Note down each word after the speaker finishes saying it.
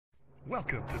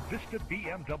Welcome to Vista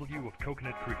BMW of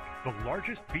Coconut Creek, the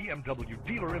largest BMW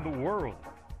dealer in the world.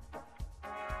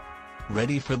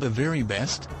 Ready for the very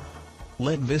best?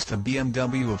 Let Vista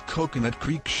BMW of Coconut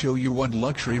Creek show you what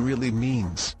luxury really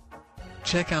means.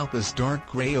 Check out this dark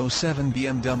gray '07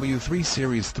 BMW 3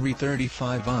 Series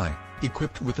 335i,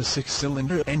 equipped with a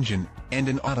 6-cylinder engine and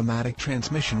an automatic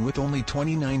transmission with only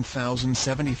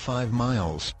 29,075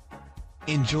 miles.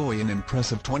 Enjoy an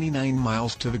impressive 29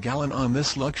 miles to the gallon on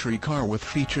this luxury car with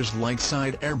features like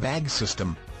side airbag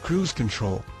system, cruise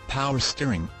control, power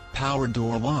steering, power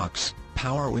door locks,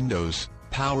 power windows,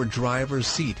 power driver's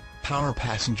seat, power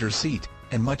passenger seat,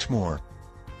 and much more.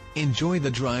 Enjoy the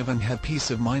drive and have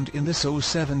peace of mind in this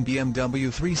 '07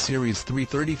 BMW 3 Series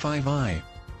 335i.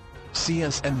 See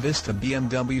us at Vista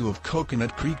BMW of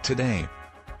Coconut Creek today.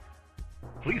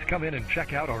 Please come in and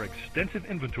check out our extensive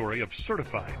inventory of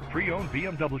certified pre-owned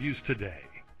BMWs today.